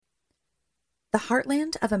The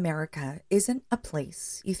heartland of America isn't a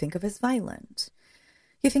place you think of as violent.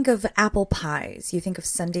 You think of apple pies, you think of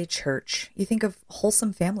Sunday church, you think of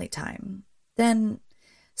wholesome family time. Then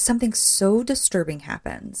something so disturbing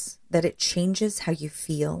happens that it changes how you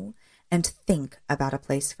feel and think about a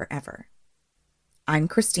place forever. I'm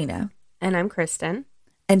Christina. And I'm Kristen.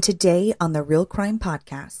 And today on the Real Crime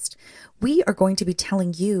Podcast, we are going to be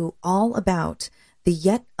telling you all about the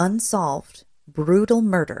yet unsolved, brutal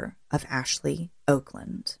murder of Ashley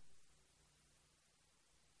Okland.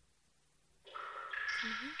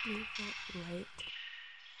 Right.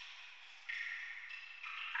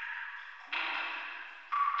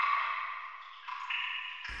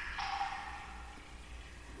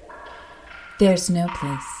 There's no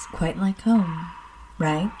place quite like home,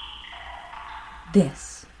 right?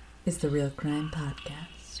 This is the Real Crime Podcast.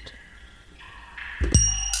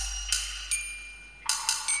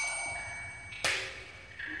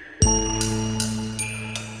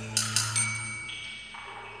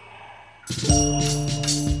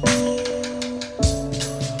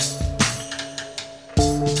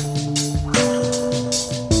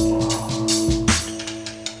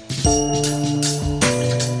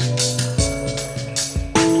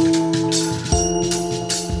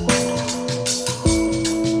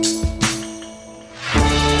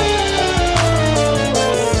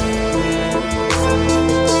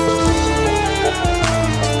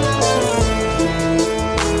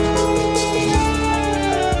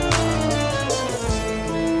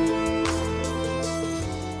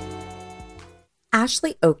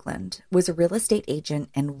 Ashley Okland was a real estate agent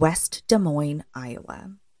in West Des Moines,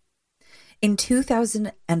 Iowa. In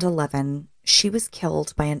 2011, she was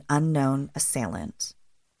killed by an unknown assailant.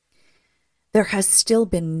 There has still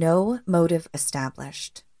been no motive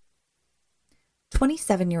established.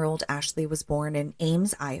 27-year-old Ashley was born in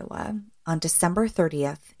Ames, Iowa on December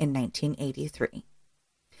 30th in 1983.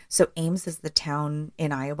 So Ames is the town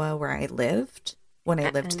in Iowa where I lived when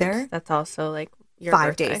I lived there. That's also like your 5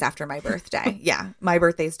 birthday. days after my birthday. Yeah. My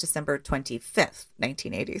birthday is December 25th,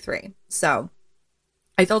 1983. So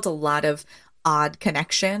I felt a lot of odd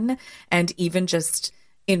connection. And even just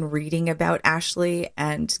in reading about Ashley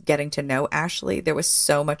and getting to know Ashley, there was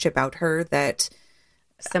so much about her that...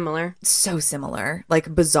 Similar. So similar. Like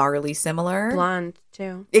bizarrely similar. Blonde,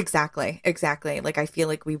 too. Exactly. Like I feel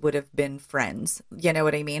like we would have been friends. You know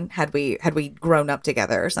what I mean? Had we grown up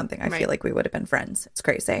together or something, I feel like we would have been friends. It's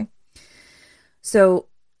crazy. So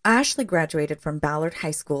Ashley graduated from Ballard High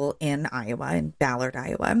School in Ballard,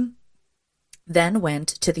 Iowa, then went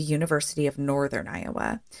to the University of Northern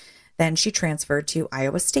Iowa. Then she transferred to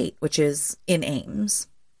Iowa State, which is in Ames.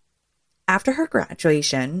 After her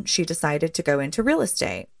graduation, she decided to go into real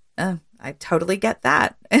estate. I totally get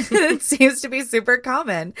that. It seems to be super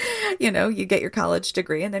common. You know, you get your college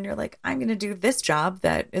degree and then you're like, I'm going to do this job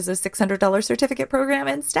that is a $600 certificate program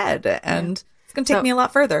instead. And it's going to take me a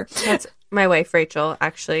lot further. That's my wife, Rachel,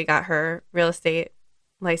 actually got her real estate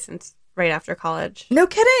license right after college. No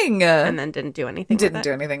kidding. And then didn't do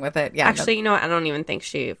anything with it. Yeah. Actually, you know what? I don't even think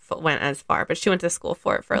she went as far, but she went to school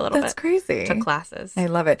for it for a little bit. That's crazy. Took classes. I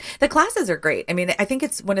love it. The classes are great. I mean, I think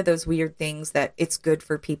it's one of those weird things that it's good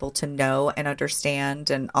for people to know and understand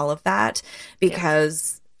and all of that,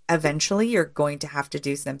 because eventually you're going to have to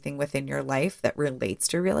do something within your life that relates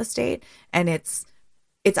to real estate. And it's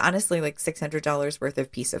honestly like $600 worth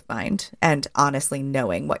of peace of mind and honestly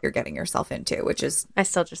knowing what you're getting yourself into, which is... I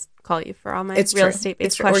still just call you for all my real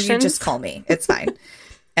estate-based questions. Or you just call me. It's fine.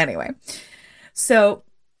 Anyway, so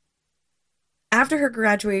after her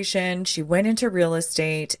graduation, she went into real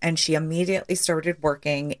estate and she immediately started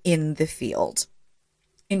working in the field.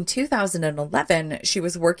 In 2011, she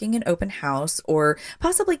was working an open house or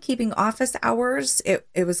possibly keeping office hours.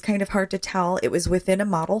 It was kind of hard to tell. It was within a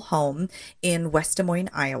model home in West Des Moines,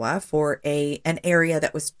 Iowa for an area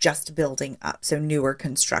that was just building up, so newer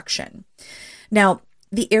construction. Now,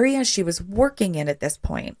 the area she was working in at this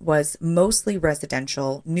point was mostly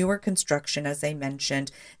residential, newer construction, as I mentioned,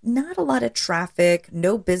 not a lot of traffic,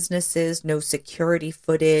 no businesses, no security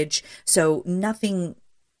footage, so nothing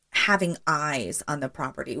having eyes on the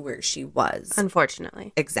property where she was.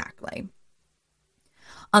 Unfortunately. Exactly.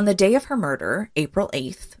 On the day of her murder, April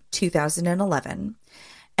 8th, 2011,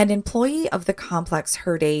 an employee of the complex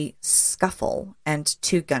heard a scuffle and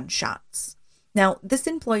 2 gunshots. Now, this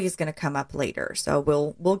employee is going to come up later, so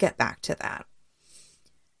we'll get back to that.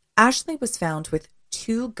 Ashley was found with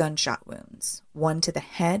 2 gunshot wounds, one to the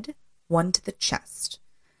head, one to the chest.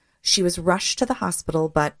 She was rushed to the hospital,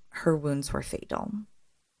 but her wounds were fatal.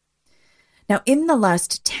 Now, in the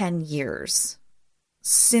last 10 years,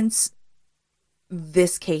 since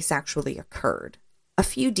this case actually occurred, a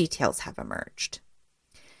few details have emerged.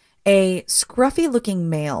 A scruffy-looking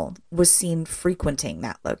male was seen frequenting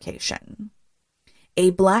that location. A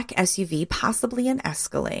black SUV, possibly an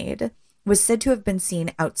Escalade, was said to have been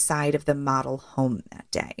seen outside of the model home that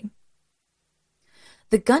day.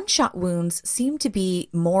 The gunshot wounds seemed to be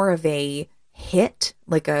more of a hit,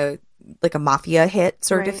 like a mafia hit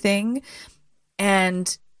sort of thing.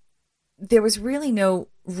 And there was really no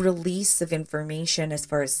release of information as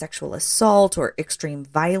far as sexual assault or extreme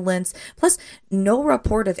violence, plus no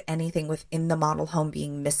report of anything within the model home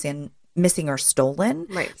being missing or stolen.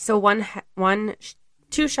 Right. So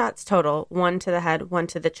two shots total, one to the head, one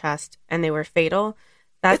to the chest, and they were fatal.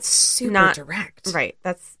 That's super not direct. Right.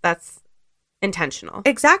 That's intentional.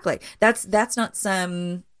 Exactly. That's not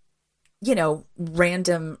some,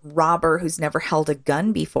 random robber who's never held a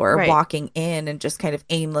gun before walking in and just kind of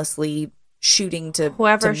aimlessly shooting to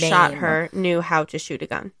whoever to maim. Shot her knew how to shoot a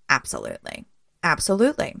gun. Absolutely.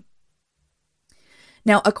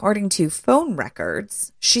 Now, according to phone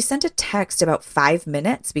records, she sent a text about 5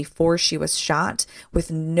 minutes before she was shot with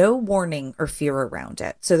no warning or fear around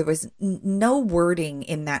it. So there was no wording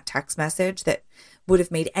in that text message that would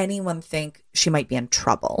have made anyone think she might be in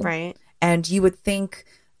trouble. Right. And you would think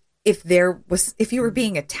if you were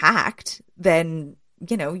being attacked, then,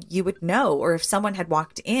 you would know. Or if someone had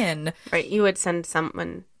walked in. Right. You would send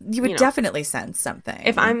someone. You would definitely send something.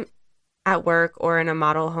 If I'm at work or in a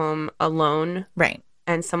model home alone. Right.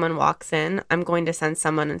 And someone walks in, I'm going to send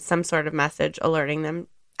someone some sort of message alerting them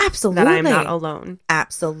absolutely that I'm not alone.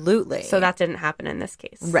 Absolutely. So that didn't happen in this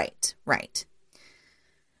case. Right.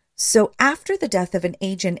 So after the death of an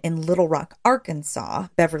agent in Little Rock, Arkansas,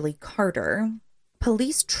 Beverly Carter,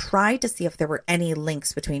 police tried to see if there were any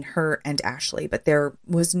links between her and Ashley, but there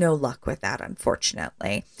was no luck with that,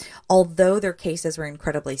 unfortunately. Although their cases were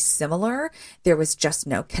incredibly similar, there was just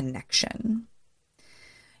no connection.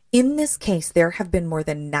 In this case, there have been more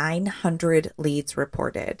than 900 leads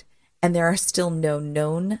reported, and there are still no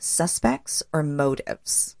known suspects or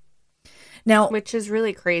motives. Now, which is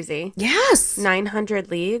really crazy. Yes.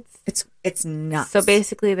 900 leads. It's nuts. So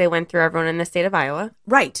basically they went through everyone in the state of Iowa.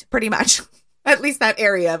 Right, pretty much. At least that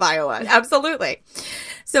area of Iowa. Absolutely.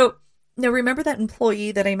 So now remember that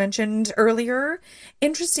employee that I mentioned earlier?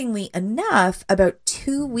 Interestingly enough, about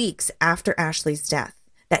 2 weeks after Ashley's death,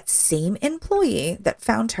 that same employee that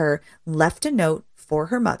found her left a note for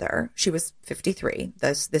her mother. She was 53.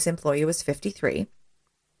 This employee was 53.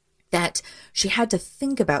 That she had to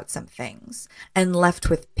think about some things and left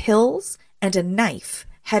with pills and a knife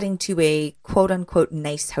heading to a quote unquote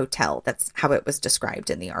nice hotel. That's how it was described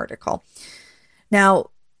in the article.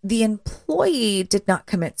 Now, the employee did not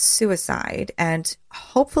commit suicide and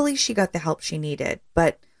hopefully she got the help she needed,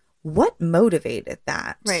 but what motivated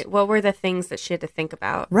that? Right. What were the things that she had to think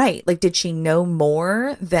about? Right. Like, did she know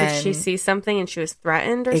more than... Did she see something and she was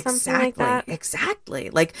threatened or something like that?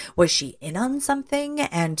 Exactly. Like, was she in on something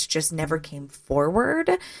and just never came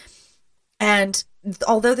forward? And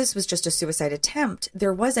although this was just a suicide attempt,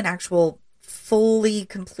 there was an actual fully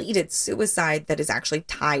completed suicide that is actually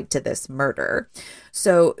tied to this murder.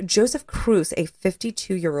 So Joseph Cruz, a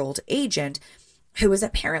 52-year-old agent who was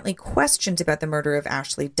apparently questioned about the murder of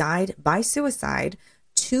Ashley, died by suicide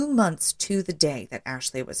 2 months to the day that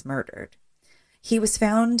Ashley was murdered. He was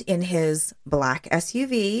found in his black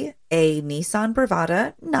SUV, a Nissan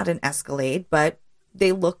Bravada, not an Escalade, but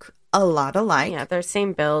they look a lot alike. Yeah, they're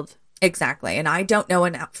same build. Exactly. And I don't know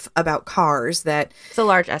enough about cars that... It's a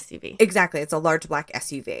large SUV. Exactly. It's a large black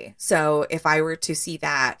SUV. So if I were to see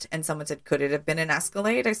that and someone said, could it have been an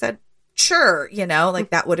Escalade? I said, sure,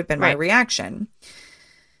 that would have been my reaction.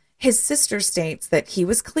 His sister states that he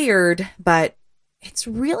was cleared, but it's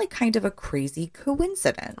really kind of a crazy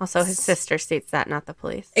coincidence. Also, his sister states that, not the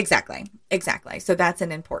police. Exactly. So that's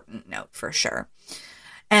an important note for sure.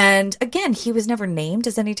 And again, he was never named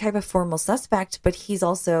as any type of formal suspect, but he's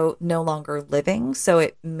also no longer living. So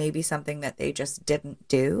it may be something that they just didn't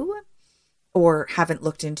do or haven't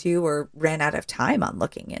looked into or ran out of time on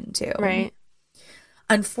looking into. Right.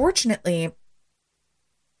 Unfortunately,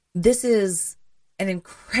 this is an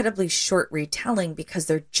incredibly short retelling because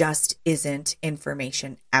there just isn't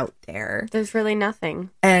information out there. There's really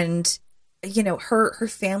nothing. And, her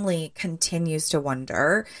family continues to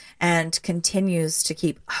wonder and continues to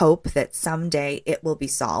keep hope that someday it will be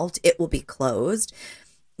solved, it will be closed.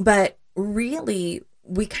 But really,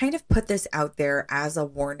 we kind of put this out there as a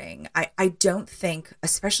warning. I don't think,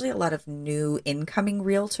 especially a lot of new incoming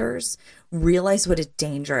realtors, realize what a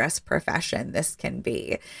dangerous profession this can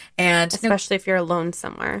be. And especially if you're alone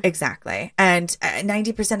somewhere. Exactly. And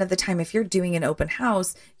 90% of the time, if you're doing an open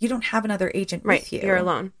house, you don't have another agent with you. You're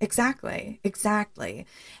alone. Exactly.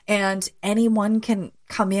 And anyone can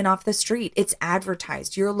come in off the street. It's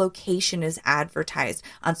advertised. Your location is advertised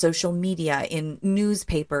on social media, in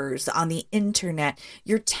newspapers, on the internet.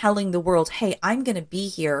 You're telling the world, hey, I'm going to be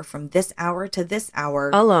here from this hour to this hour.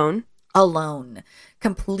 Alone,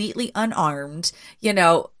 completely unarmed,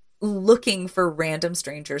 looking for random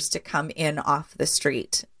strangers to come in off the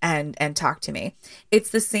street and talk to me.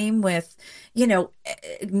 It's the same with,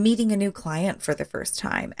 meeting a new client for the first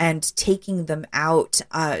time and taking them out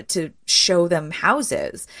to show them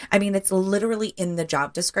houses. I mean, it's literally in the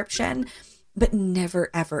job description. But never,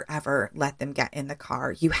 ever, ever let them get in the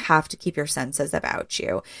car. You have to keep your senses about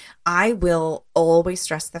you. I will always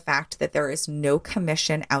stress the fact that there is no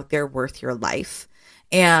commission out there worth your life.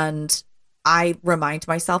 And I remind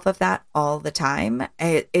myself of that all the time.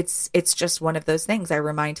 It's just one of those things. I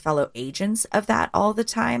remind fellow agents of that all the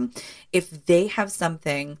time. If they have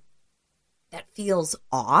something that feels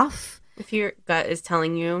off, if your gut is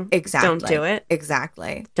telling you, exactly, don't do it.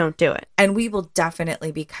 Exactly. Don't do it. And we will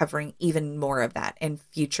definitely be covering even more of that in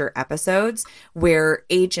future episodes where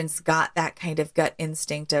agents got that kind of gut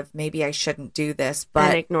instinct of maybe I shouldn't do this, but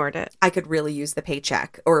and ignored it. I could really use the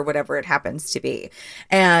paycheck or whatever it happens to be.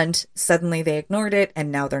 And suddenly they ignored it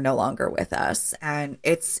and now they're no longer with us. And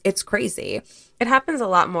it's crazy. It happens a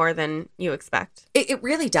lot more than you expect. It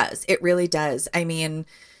really does. It really does. I mean,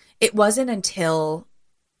 it wasn't until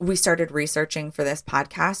we started researching for this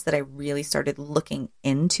podcast that I really started looking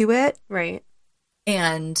into it. Right.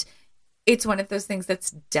 And it's one of those things that's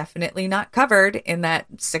definitely not covered in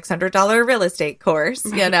that $600 real estate course.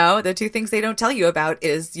 Right. The two things they don't tell you about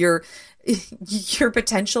is your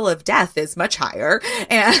potential of death is much higher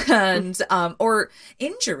and or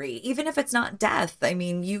injury, even if it's not death. I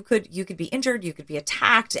mean, you could be injured, you could be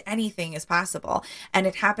attacked, anything is possible. And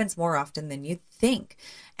it happens more often than you think.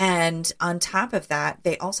 And on top of that,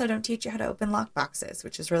 they also don't teach you how to open lock boxes,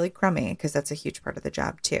 which is really crummy because that's a huge part of the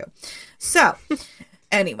job too. So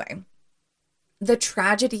anyway, the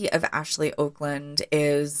tragedy of Ashley Okland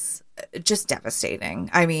is just devastating.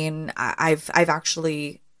 I mean, I've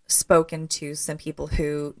actually spoken to some people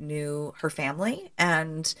who knew her family,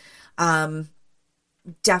 and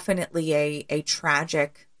definitely a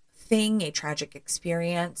tragic thing, a tragic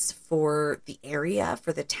experience for the area,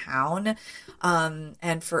 for the town,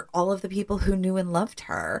 and for all of the people who knew and loved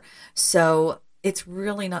her. So it's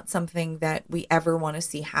really not something that we ever want to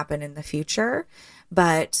see happen in the future,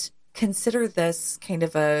 but consider this kind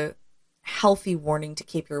of a healthy warning to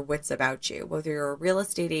keep your wits about you, whether you're a real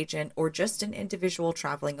estate agent or just an individual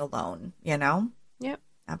traveling alone, Yep.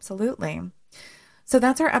 Absolutely. So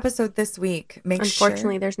that's our episode this week.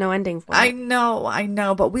 Unfortunately, there's no ending for it. I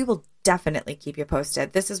know, but we will definitely keep you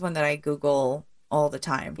posted. This is one that I Google all the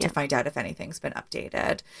time to find out if anything's been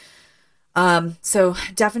updated. So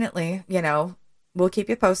definitely, we'll keep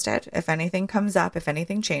you posted if anything comes up, if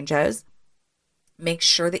anything changes. Make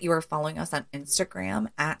sure that you are following us on Instagram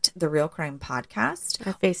at The Real Crime Podcast.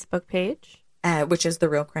 Our Facebook page. Which is The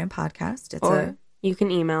Real Crime Podcast. You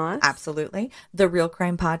can email us. Absolutely.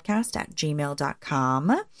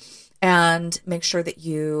 therealcrimepodcast@gmail.com. And make sure that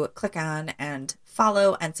you click on and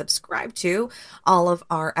follow and subscribe to all of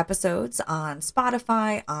our episodes on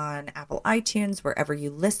Spotify, on Apple iTunes, wherever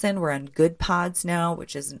you listen. We're on Good Pods now,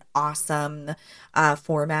 which is an awesome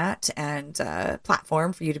format and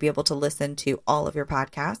platform for you to be able to listen to all of your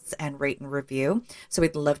podcasts and rate and review. So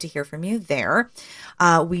we'd love to hear from you there.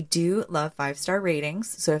 We do love 5-star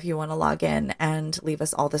ratings. So if you want to log in and leave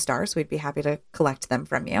us all the stars, we'd be happy to collect them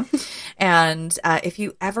from you. And if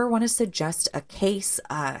you ever want to suggest a case,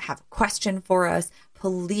 have a question for us,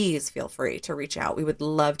 please feel free to reach out. We would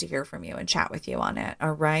love to hear from you and chat with you on it.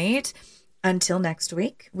 All right. Until next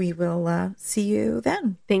week, we will see you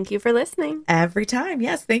then. Thank you for listening. Every time.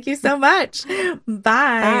 Yes. Thank you so much. Bye.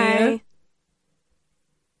 Bye.